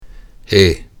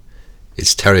Hey,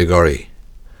 it's Terry Gorry,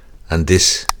 and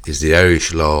this is the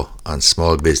Irish Law and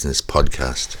Small Business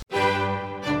podcast.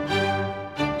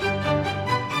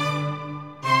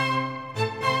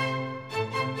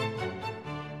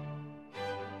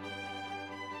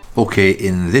 Okay,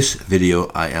 in this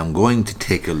video I am going to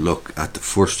take a look at the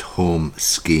First Home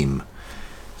Scheme.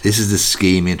 This is the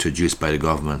scheme introduced by the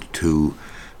government to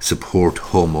support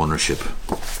home ownership.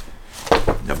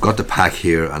 I've got the pack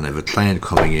here and I have a client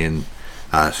coming in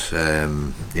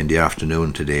in the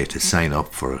afternoon today to sign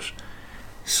up for it.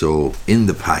 So in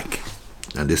the pack,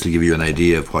 and this will give you an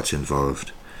idea of what's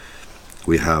involved,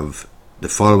 we have the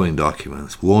following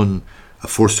documents. 1, a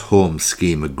First Home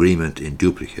Scheme agreement in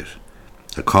duplicate,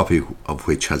 a copy of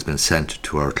which has been sent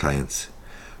to our clients.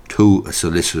 2, a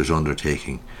solicitor's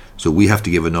undertaking. So we have to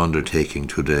give an undertaking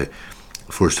to the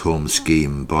First Home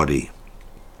Scheme body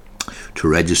to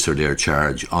register their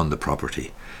charge on the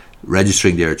property.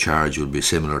 Registering their charge will be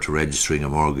similar to registering a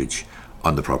mortgage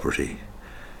on the property.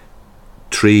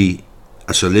 3,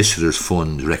 a solicitor's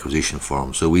funds requisition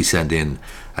form. So we send in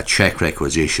a cheque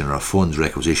requisition or a funds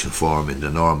requisition form in the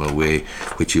normal way,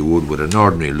 which you would with an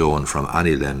ordinary loan from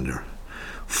any lender.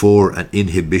 4, an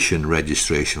inhibition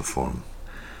registration form.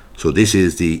 So this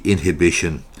is the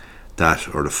inhibition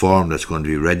or the form that's going to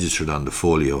be registered on the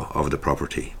folio of the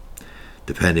property,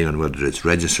 depending on whether it's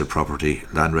registered property,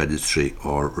 land registry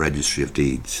or registry of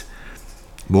deeds.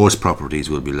 Most properties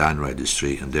will be land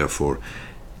registry, and therefore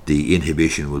the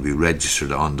inhibition will be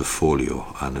registered on the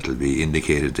folio and it'll be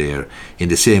indicated there in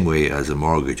the same way as a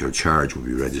mortgage or charge will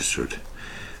be registered.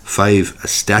 5, a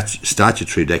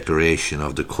statutory declaration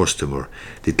of the customer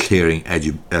declaring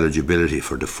eligibility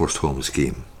for the First Home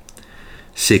Scheme.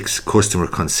 6, customer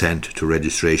consent to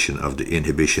registration of the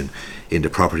inhibition in the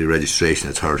Property Registration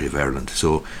Authority of Ireland.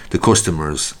 So the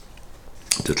customers,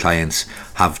 the clients,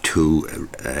 have to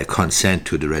consent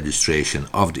to the registration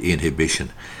of the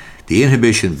inhibition. The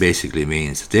inhibition basically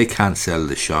means that they can't sell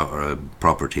the shop or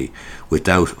property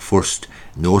without first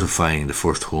notifying the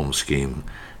First Home Scheme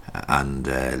and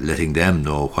letting them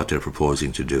know what they're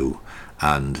proposing to do.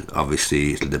 And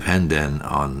obviously it'll depend then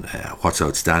on what's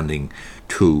outstanding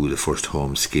to the First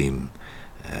Home Scheme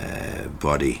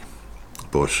body.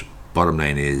 But bottom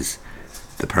line is,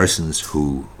 the persons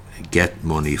who get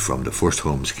money from the First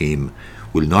Home Scheme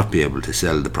will not be able to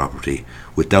sell the property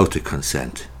without the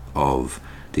consent of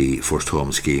the First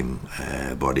Home Scheme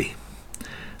body.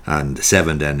 And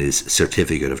 7 then is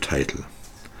certificate of title.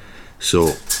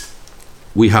 So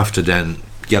we have to then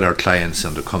get our clients,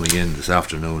 and they're coming in this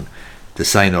afternoon, to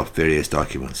sign up various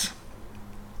documents,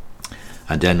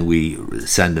 and then we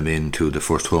send them into the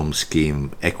First Home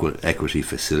Scheme equity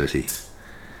facility.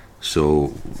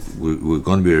 So we're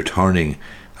going to be returning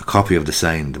a copy of the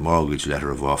signed mortgage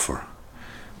letter of offer.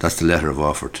 That's the letter of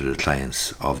offer to the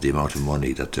clients of the amount of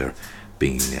money that they're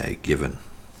being given.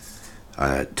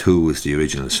 2 is the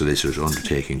original solicitor's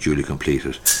undertaking duly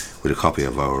completed with a copy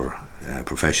of our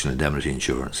professional indemnity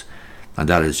insurance. And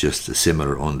that is just a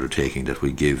similar undertaking that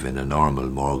we give in a normal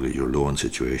mortgage or loan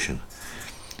situation.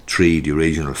 3, the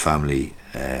original family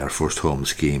or First Home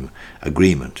Scheme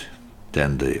agreement.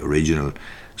 Then the original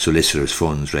solicitor's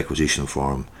funds requisition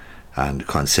form and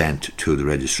consent to the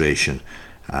registration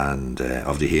and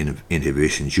of the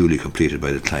inhibition duly completed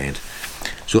by the client.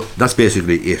 So that's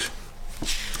basically it.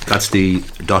 That's the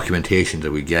documentation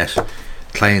that we get.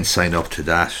 Clients sign up to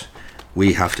that.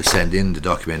 We have to send in the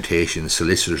documentation,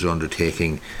 solicitor's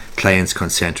undertaking, client's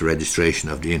consent to registration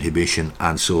of the inhibition,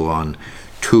 and so on,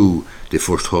 to the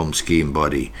First Home Scheme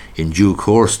body. In due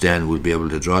course then we'll be able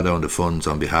to draw down the funds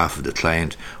on behalf of the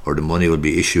client, or the money will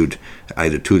be issued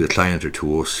either to the client or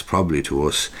to us, probably to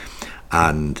us,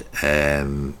 and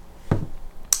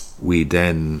we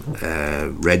then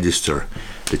register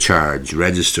the charge,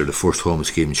 register the First Home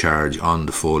Scheme charge on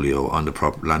the folio, on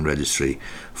the land registry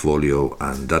folio,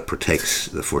 and that protects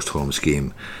the First Home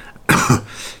Scheme.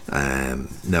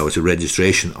 Now it's a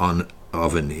registration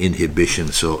of an inhibition,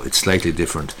 so it's slightly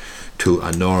different to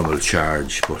a normal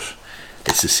charge, but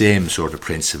it's the same sort of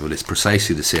principle. It's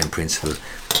precisely the same principle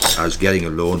as getting a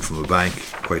loan from a bank,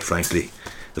 quite frankly.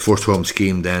 The First Home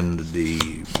Scheme then,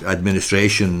 the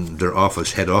administration, their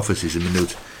head office is in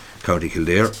Maynooth, County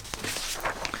Kildare,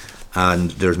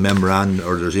 and there's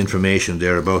there's information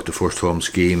there about the First Home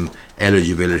Scheme,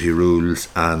 eligibility rules,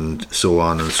 and so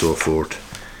on and so forth.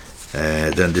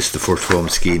 Then this is the First Home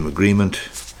Scheme agreement.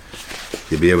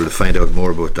 You'll be able to find out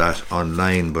more about that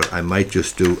online, but I might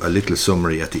just do a little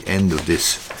summary at the end of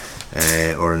this,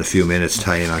 or in a few minutes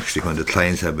time actually, when the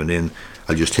clients have been in.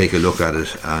 I'll just take a look at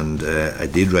it, and I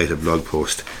did write a blog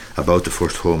post about the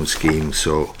First Home Scheme,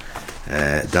 so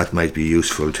that might be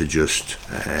useful to just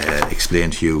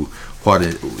explain to you what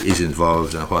is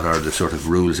involved and what are the sort of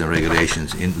rules and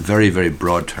regulations in very, very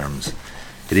broad terms.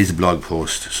 It is a blog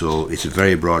post, so it's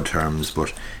very broad terms,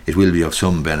 but it will be of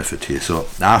some benefit to you. So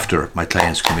after my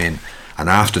clients come in and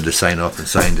after they sign up and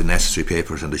sign the necessary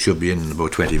papers, and they should be in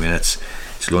about 20 minutes,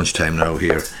 it's lunchtime now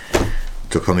here,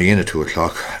 they're coming in at 2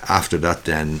 o'clock. After that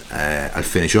then I'll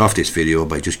finish off this video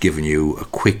by just giving you a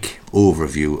quick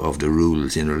overview of the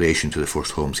rules in relation to the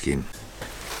First Home Scheme.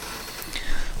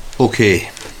 Okay,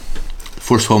 the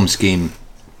First Home Scheme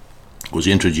was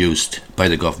introduced by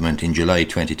the government in July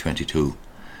 2022.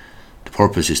 The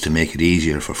purpose is to make it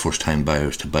easier for first-time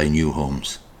buyers to buy new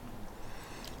homes.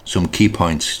 Some key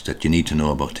points that you need to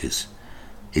know about this.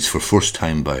 It's for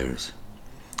first-time buyers.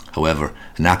 However,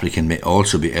 an applicant may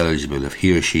also be eligible if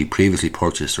he or she previously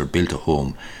purchased or built a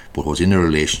home but was in a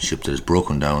relationship that is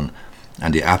broken down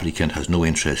and the applicant has no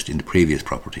interest in the previous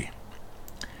property.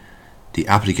 The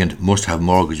applicant must have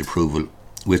mortgage approval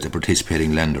with a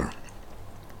participating lender,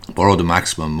 borrow the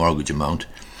maximum mortgage amount,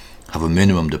 have a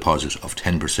minimum deposit of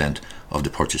 10% of the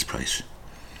purchase price.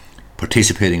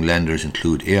 Participating lenders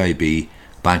include AIB,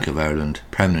 Bank of Ireland,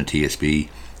 Permanent TSB,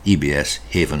 EBS,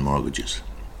 Haven Mortgages.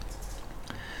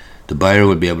 The buyer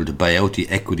will be able to buy out the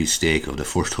equity stake of the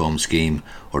First Home Scheme,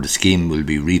 or the scheme will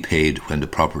be repaid when the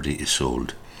property is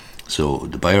sold. So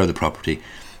the buyer of the property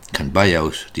can buy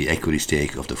out the equity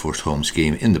stake of the First Home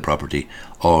Scheme in the property,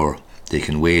 or they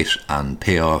can wait and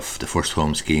pay off the First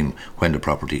Home Scheme when the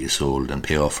property is sold and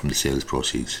pay off from the sales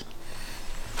proceeds.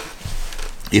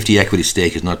 If the equity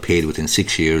stake is not paid within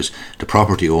 6 years, the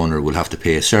property owner will have to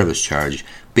pay a service charge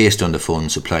based on the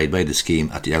funds supplied by the scheme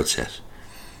at the outset.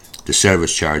 The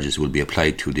service charges will be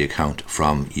applied to the account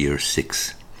from year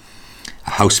 6. A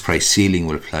house price ceiling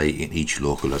will apply in each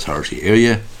local authority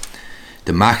area.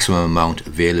 The maximum amount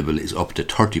available is up to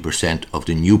 30% of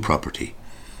the new property.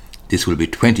 This will be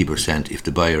 20% if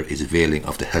the buyer is availing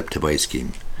of the Help to Buy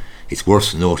scheme. It's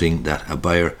worth noting that a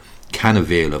buyer can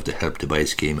avail of the Help to Buy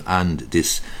scheme and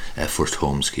this First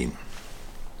Home Scheme.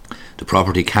 The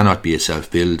property cannot be a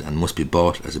self-build and must be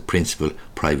bought as a principal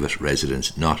private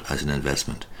residence, not as an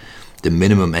investment. The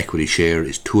minimum equity share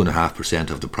is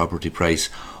 2.5% of the property price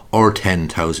or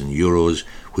 €10,000,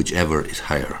 whichever is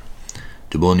higher.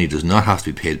 The money does not have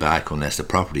to be paid back unless the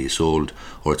property is sold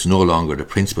or it's no longer the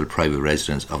principal private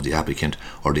residence of the applicant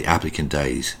or the applicant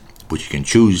dies, but you can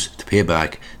choose to pay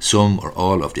back some or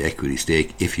all of the equity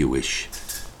stake if you wish.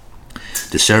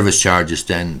 The service charges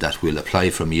then that will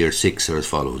apply from year 6 are as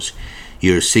follows.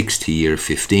 Year 6 to year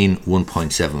 15,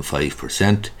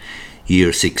 1.75%.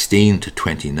 Year 16 to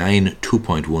 29,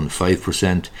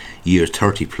 2.15%. Year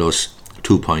 30 plus,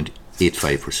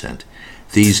 2.85%.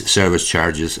 These service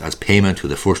charges as payment to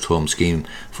the First Home Scheme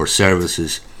for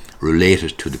services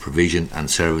related to the provision and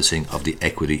servicing of the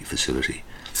equity facility.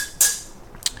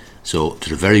 So to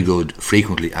the very good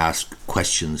frequently asked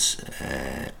questions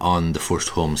on the First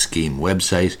Home Scheme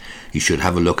website, you should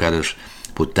have a look at it,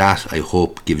 but that I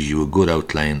hope gives you a good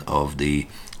outline of the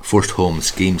First Home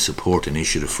Scheme Support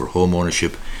Initiative for Home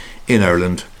Ownership in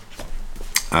Ireland.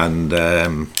 And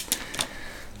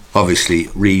obviously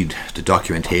read the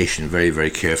documentation very, very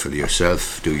carefully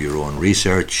yourself, do your own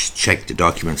research, check the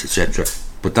documents, etc.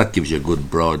 But that gives you a good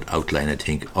broad outline, I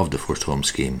think, of the First Home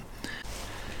Scheme.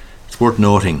 It's worth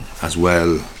noting as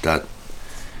well that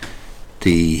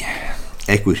the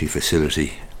equity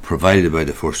facility provided by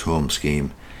the First Home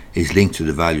Scheme is linked to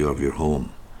the value of your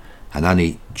home, and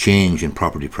any change in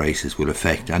property prices will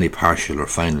affect any partial or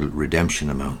final redemption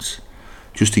amounts.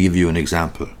 Just to give you an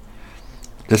example,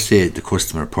 let's say the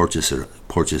customer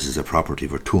purchases a property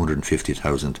for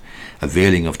 $250,000,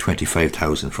 availing of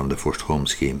 $25,000 from the First Home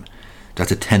Scheme.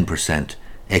 That's a 10%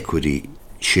 equity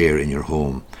share in your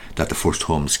home that the First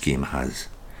Home Scheme has.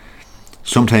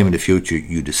 Sometime in the future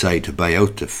you decide to buy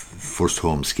out the First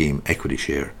Home Scheme equity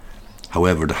share.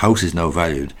 However, the house is now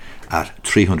valued at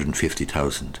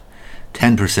 $350,000.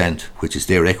 10%, which is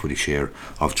their equity share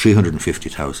of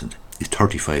 $350,000, is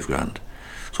 $35,000.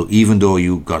 So even though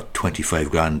you got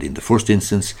 $25,000 in the first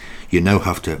instance, you now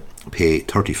have to pay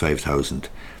 $35,000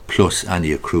 plus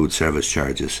any accrued service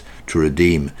charges to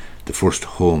redeem the First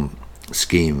Home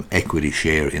Scheme equity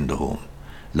share in the home.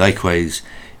 Likewise,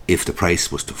 if the price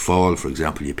was to fall, for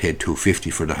example, you paid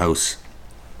 $250,000 for the house,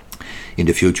 In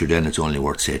the future then it's only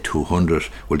worth say 200.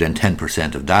 Well then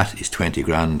 10% of that is 20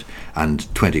 grand,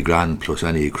 and 20 grand plus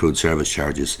any accrued service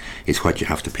charges is what you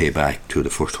have to pay back to the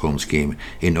First Home Scheme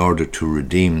in order to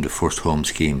redeem the First Home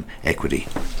Scheme equity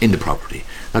in the property.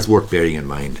 That's worth bearing in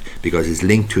mind, because it's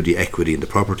linked to the equity in the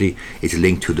property, it's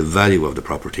linked to the value of the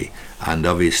property, and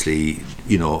obviously,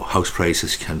 you know, house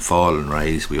prices can fall and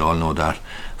rise. We all know that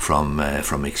from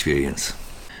experience.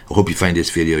 I hope you find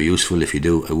this video useful. If you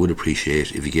do, I would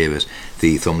appreciate if you gave it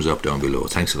the thumbs up down below.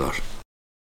 Thanks a lot.